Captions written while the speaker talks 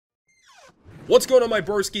What's going on, my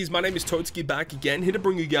broskiis? My name is Toadskii, back again, here to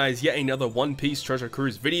bring you guys yet another One Piece Treasure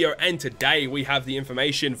Cruise video, and today we have the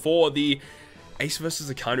information for the Ace vs.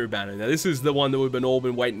 AKAINU banner. Now, this is the one that we've all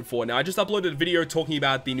been waiting for. Now, I just uploaded a video talking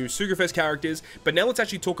about the new Sugo-Fest characters, but now let's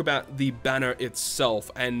actually talk about the banner itself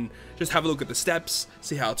and just have a look at the steps,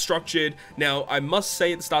 see how it's structured. Now, I must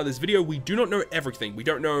say at the start of this video, we do not know everything. We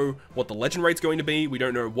don't know what the legend rate's going to be. We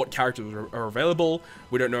don't know what characters are available.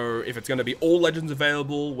 We don't know if it's going to be all legends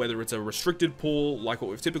available, whether it's a restricted pool like what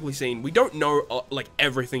we've typically seen. We don't know like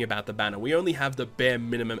everything about the banner. We only have the bare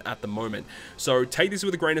minimum at the moment. So take this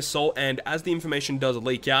with a grain of salt, and as the information does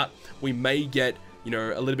leak out, we may get, you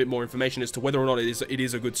know, a little bit more information as to whether or not it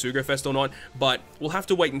is a good Sugo-Fest or not, but we'll have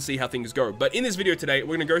to wait and see how things go. But in this video today,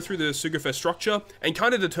 we're going to go through the Sugo-Fest structure and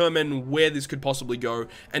kind of determine where this could possibly go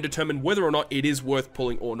and determine whether or not it is worth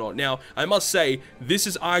pulling or not. Now, I must say, this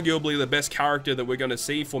is arguably the best character that we're going to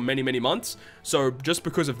see for many, many months. So just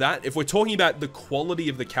because of that, if we're talking about the quality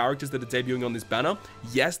of the characters that are debuting on this banner,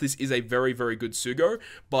 yes, this is a very, very good Sugo,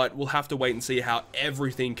 but we'll have to wait and see how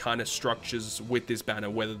everything kind of structures with this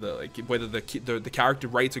banner, whether the character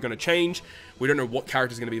rates are going to change. We don't know what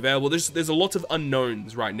character is going to be available. There's a lot of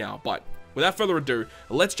unknowns right now, but without further ado,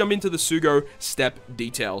 let's jump into the Sugo step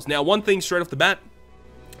details. Now, one thing straight off the bat,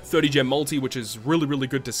 30 gem multi, which is really, really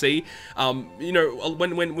good to see. You know,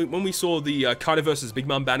 when we saw the Carter versus Big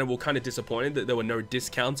Mom banner, we were kind of disappointed that there were no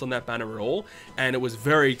discounts on that banner at all, and it was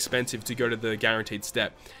very expensive to go to the guaranteed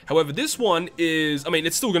step. However, this one is, I mean,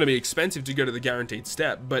 it's still going to be expensive to go to the guaranteed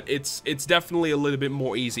step, but it's definitely a little bit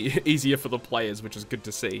more easier for the players, which is good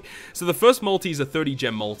to see. So the first multi is a 30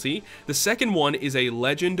 gem multi. The second one is a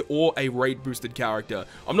legend or a rate boosted character.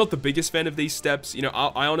 I'm not the biggest fan of these steps. You know,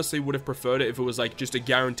 I honestly would have preferred it if it was like just a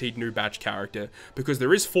guaranteed new batch character, because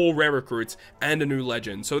there is 4 rare recruits and a new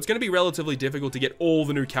legend, so it's going to be relatively difficult to get all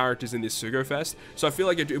the new characters in this Sugo-Fest. So I feel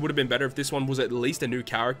like it would have been better if this one was at least a new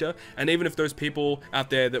character, and even if those people out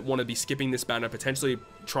there that want to be skipping this banner potentially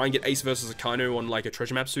try and get Ace vs. AKAINU on like a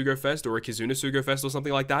Treasure Map Sugo-Fest or a Kizuna Sugo-Fest or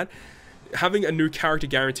something like that, having a new character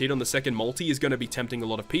guaranteed on the second multi is going to be tempting a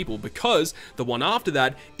lot of people, because the one after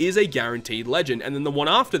that is a guaranteed legend, and then the one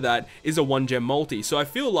after that is a 1 gem multi. So I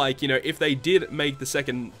feel like, you know, if they did make the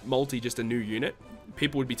second multi just a new unit,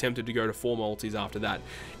 people would be tempted to go to 4 multis after that.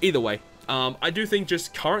 Either way, I do think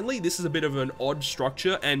just currently this is a bit of an odd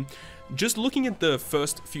structure, and just looking at the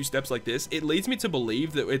first few steps like this, it leads me to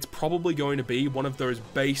believe that it's probably going to be one of those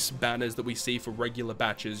base banners that we see for regular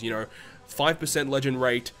batches, you know, 5% legend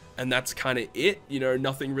rate, and that's kind of it, you know,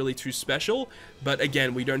 nothing really too special. But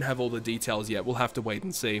again, we don't have all the details yet. We'll have to wait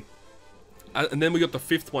and see. And then we got the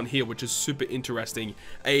 5th one here, which is super interesting.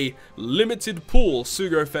 A limited pool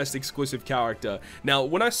Sugo-Fest exclusive character. Now,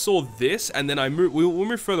 when I saw this, and then we'll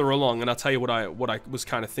move further along, and I'll tell you what I was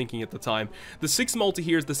kind of thinking at the time. The 6th multi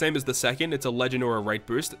here is the same as the 2nd. It's a legend or a rate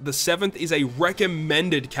boost. The 7th is a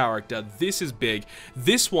recommended character. This is big.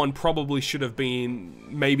 This one probably should have been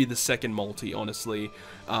maybe the 2nd multi, honestly.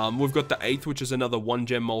 We've got the 8th, which is another 1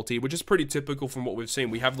 gem multi, which is pretty typical from what we've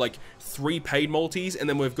seen. We have like 3 paid multis, and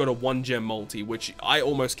then we've got a 1 gem multi, which I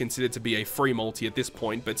almost consider to be a free multi at this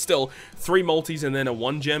point, but still, 3 multis and then a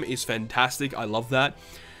 1 gem is fantastic. I love that.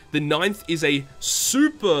 The 9th is a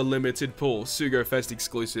super limited pool Sugo-Fest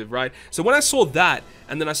exclusive, right? So when I saw that,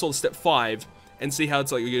 and then I saw the step 5, and see how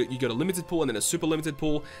it's like you got a limited pool and then a super limited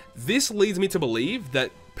pool, this leads me to believe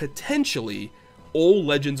that potentially all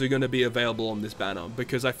legends are going to be available on this banner,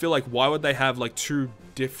 because I feel like, why would they have like 2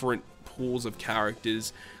 different pools of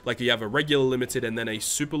characters? Like, you have a regular limited and then a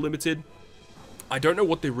super limited. I don't know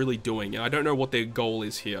what they're really doing, and I don't know what their goal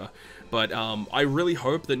is here, but I really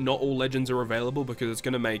hope that not all legends are available, because it's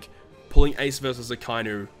going to make pulling Ace vs.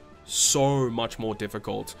 AKAINU so much more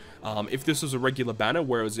difficult. If this was a regular banner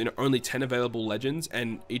where it was, you know, only 10 available legends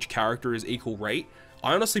and each character is equal rate,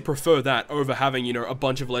 I honestly prefer that over having, you know, a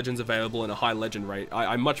bunch of legends available and a high legend rate.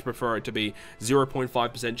 I much prefer it to be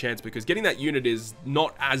 0.5% chance, because getting that unit is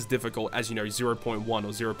not as difficult as, you know, 0.1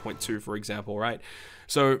 or 0.2, for example, right?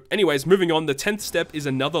 So anyways, moving on, the 10th step is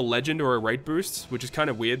another legend or a rate boost, which is kind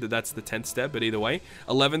of weird that that's the 10th step, but either way.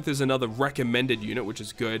 11th is another recommended unit, which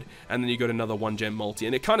is good, and then you got another 1 gem multi,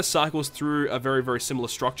 and it kind of cycles through a very, very similar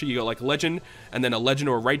structure. You got like legend, and then a legend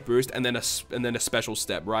or a rate boost, and then a special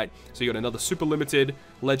step, right? So you got another super limited,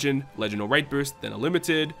 legend or rate boost, then a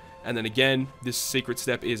limited, and then again, this secret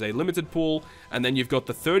step is a limited pool, and then you've got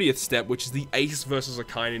the 30th step, which is the Ace vs.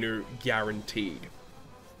 AKAINU guaranteed.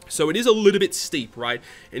 So it is a little bit steep, right?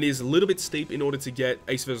 It is a little bit steep in order to get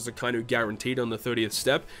Ace vs. AKAINU guaranteed on the 30th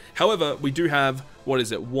step. However, we do have what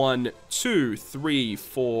is it, 1, 2, 3,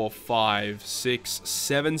 4, 5, 6,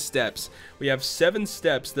 7 steps. We have 7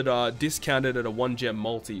 steps that are discounted at a 1 gem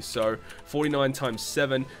multi. So 49 times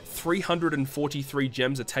 7, 343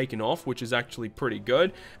 gems are taken off, which is actually pretty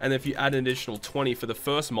good. And if you add an additional 20 for the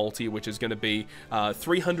first multi, which is going to be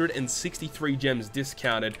 363 gems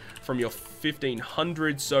discounted from your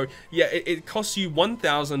 1500. So yeah, it costs you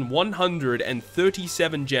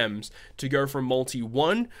 1,137 gems to go from multi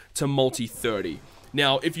 1 to multi 30.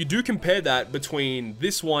 Now, if you do compare that between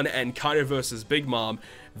this one and Kaido versus Big Mom,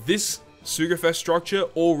 this Sugo-Fest structure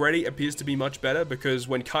already appears to be much better, because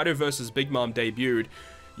when Kaido versus Big Mom debuted,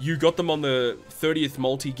 you got them on the 30th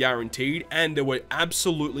multi guaranteed, and there were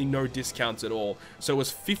absolutely no discounts at all. So it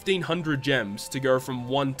was 1,500 gems to go from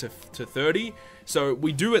 1 to 30. So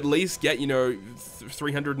we do at least get, you know,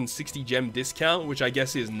 360 gem discount, which I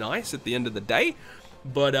guess is nice at the end of the day.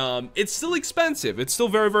 But it's still expensive. It's still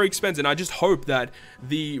very, very expensive. And I just hope that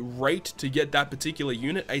the rate to get that particular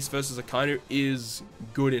unit, Ace versus Akainu, is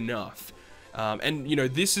good enough. And, you know,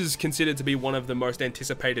 this is considered to be one of the most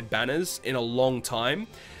anticipated banners in a long time.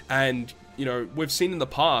 And, you know, we've seen in the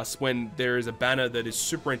past when there is a banner that is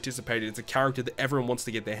super anticipated, it's a character that everyone wants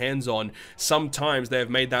to get their hands on. Sometimes they have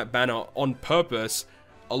made that banner on purpose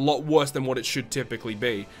a lot worse than what it should typically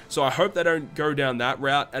be. So I hope they don't go down that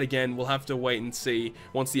route. And again, we'll have to wait and see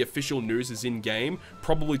once the official news is in game.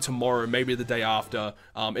 Probably tomorrow, maybe the day after.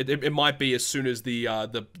 It might be as soon as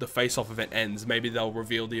the face-off event ends. Maybe they'll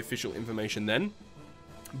reveal the official information then.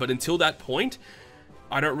 But until that point,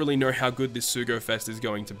 I don't really know how good this Sugo-Fest is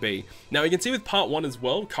going to be. Now, you can see with Part 1 as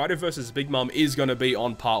well, Kaido versus Big Mom is going to be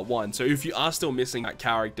on Part 1. So if you are still missing that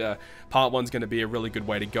character, Part 1 is going to be a really good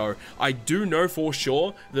way to go. I do know for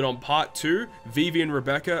sure that on Part 2, Vivi and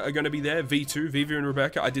Rebecca are going to be there. V2, Vivi and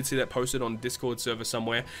Rebecca. I did see that posted on Discord server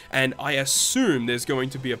somewhere. And I assume there's going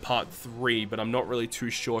to be a Part 3, but I'm not really too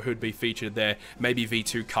sure who'd be featured there. Maybe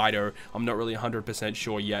V2 Kaido. I'm not really 100%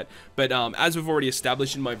 sure yet. But as we've already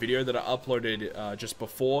established in my video that I uploaded just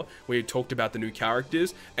before, we talked about the new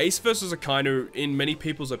characters, Ace vs Akainu, in many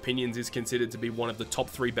people's opinions, is considered to be one of the top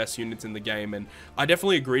 3 best units in the game, and I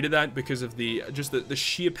definitely agree to that because of the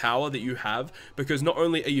sheer power that you have. Because not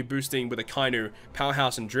only are you boosting with Akainu,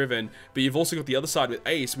 Powerhouse, and Driven, but you've also got the other side with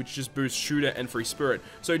Ace, which just boosts Shooter and Free Spirit.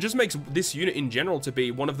 So it just makes this unit in general to be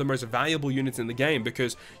one of the most valuable units in the game,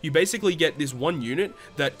 because you basically get this one unit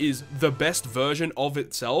that is the best version of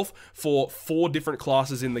itself for 4 different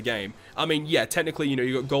classes in the game. I mean, yeah, technically, you know,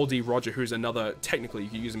 you got Goldie Roger, who's another, technically you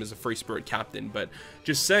can use him as a Free Spirit captain, but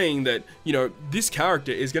just saying that, you know, this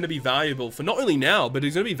character is going to be valuable for not only now, but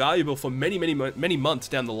it's going to be valuable for many months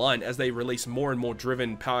down the line as they release more and more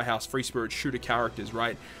Driven, Powerhouse, Free Spirit, Shooter characters,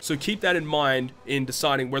 right? So keep that in mind in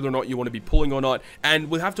deciding whether or not you want to be pulling or not, and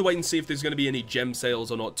we'll have to wait and see if there's going to be any gem sales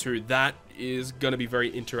or not too. That is going to be very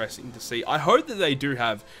interesting to see. I hope that they do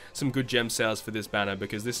have some good gem sales for this banner,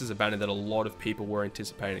 because this is a banner that a lot of people were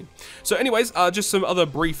anticipating. So anyways, just some other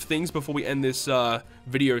brief things before we end this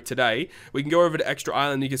video today. We can go over to Extra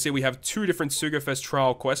Island. You can see we have 2 different Sugo-Fest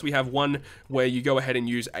trial quests. We have one where you go ahead and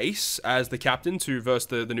use Ace as the captain to verse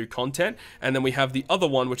the new content, and then we have the other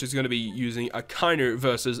one which is going to be using Akainu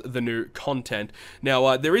versus the new content.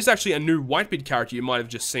 Now there is actually a new Whitebeard character you might have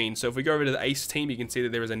just seen. So if we go over to the Ace team, you can see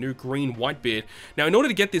that there is a new green Whitebeard. Now in order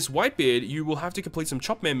to get this Whitebeard, you will have to complete some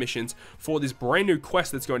Chopman missions for this brand new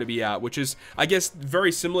quest that's going to be out, which is, I guess,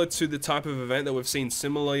 very similar to the type of event that we've seen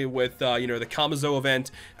similarly with you know, the Kamazo event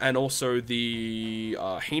and also the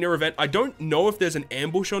Hina event. I don't know if there's an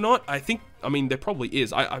ambush or not. I mean, there probably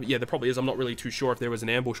is. Yeah, there probably is. I'm not really too sure if there was an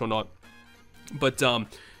ambush or not. But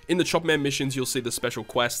in the Chopman missions, you'll see the special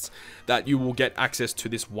quests that you will get access to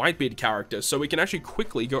this Whitebeard character. So we can actually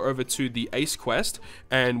quickly go over to the Ace quest,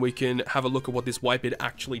 and we can have a look at what this Whitebeard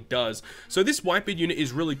actually does. So this Whitebeard unit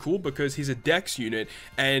is really cool because he's a Dex unit,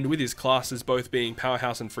 and with his classes both being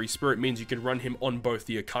Powerhouse and Free Spirit, means you can run him on both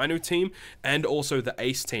the Akainu team and also the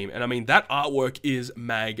Ace team. And I mean, that artwork is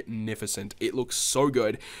magnificent. It looks so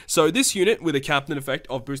good. So this unit, with a captain effect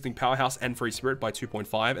of boosting Powerhouse and Free Spirit by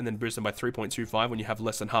 2.5, and then boosting by 3.25 when you have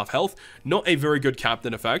less than half health. Not a very good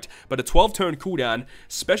captain effect, but a 12-turn cooldown.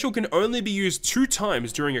 Special can only be used 2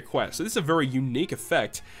 times during a quest, so this is a very unique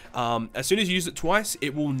effect. As soon as you use it twice,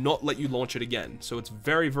 it will not let you launch it again, so it's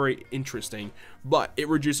very, very interesting but it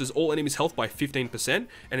reduces all enemies' health by 15%,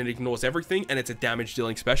 and it ignores everything, and it's a damage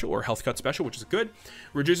dealing special, or a health cut special, which is good.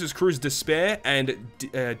 Reduces crew's despair and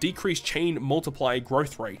decreased chain multiply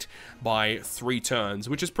growth rate by 3 turns,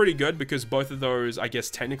 which is pretty good because both of those, I guess,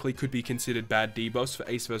 technically could be considered bad debuffs for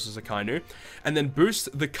Ace versus Akainu. And then boosts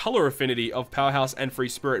the color affinity of Powerhouse and Free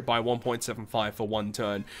Spirit by 1.75 for 1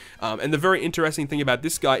 turn. And the very interesting thing about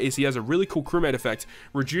this guy is he has a really cool crewmate effect.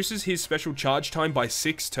 Reduces his special charge time by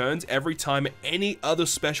 6 turns every time any other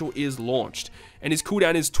special is launched. And his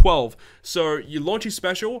cooldown is 12. So you launch his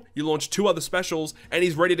special, you launch 2 other specials, and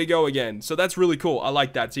he's ready to go again. So that's really cool. I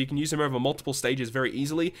like that. So you can use him over multiple stages very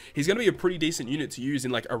easily. He's going to be a pretty decent unit to use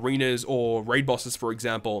in like arenas or raid bosses, for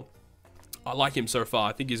example. I like him so far.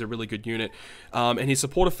 I think he's a really good unit. And his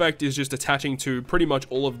support effect is just attaching to pretty much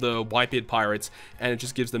all of the Whitebeard pirates, and it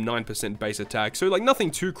just gives them 9% base attack. So like nothing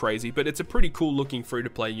too crazy, but it's a pretty cool looking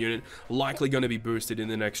free-to-play unit, likely going to be boosted in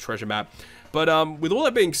the next treasure map. But with all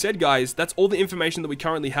that being said, guys, that's all the information that we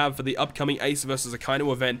currently have for the upcoming Ace versus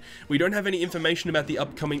Akainu event. We don't have any information about the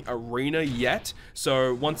upcoming arena yet,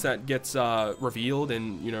 so once that gets revealed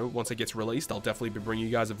and, you know, once it gets released, I'll definitely be bringing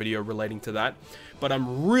you guys a video relating to that. But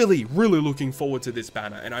I'm really looking forward to this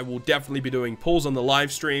banner, and I will definitely be doing pulls on the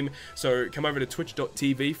live stream, so come over to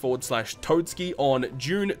twitch.tv/Toadskii on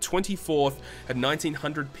June 24th at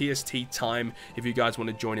 1900 PST time if you guys want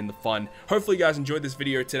to join in the fun. Hopefully you guys enjoyed this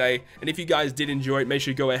video today, and if you guys did enjoy it, make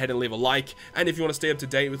sure you go ahead and leave a like, and if you want to stay up to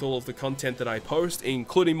date with all of the content that I post,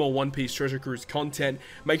 including more One Piece Treasure Cruise content,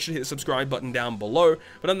 make sure to hit the subscribe button down below.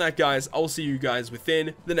 But on that, guys, I'll see you guys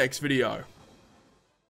within the next video.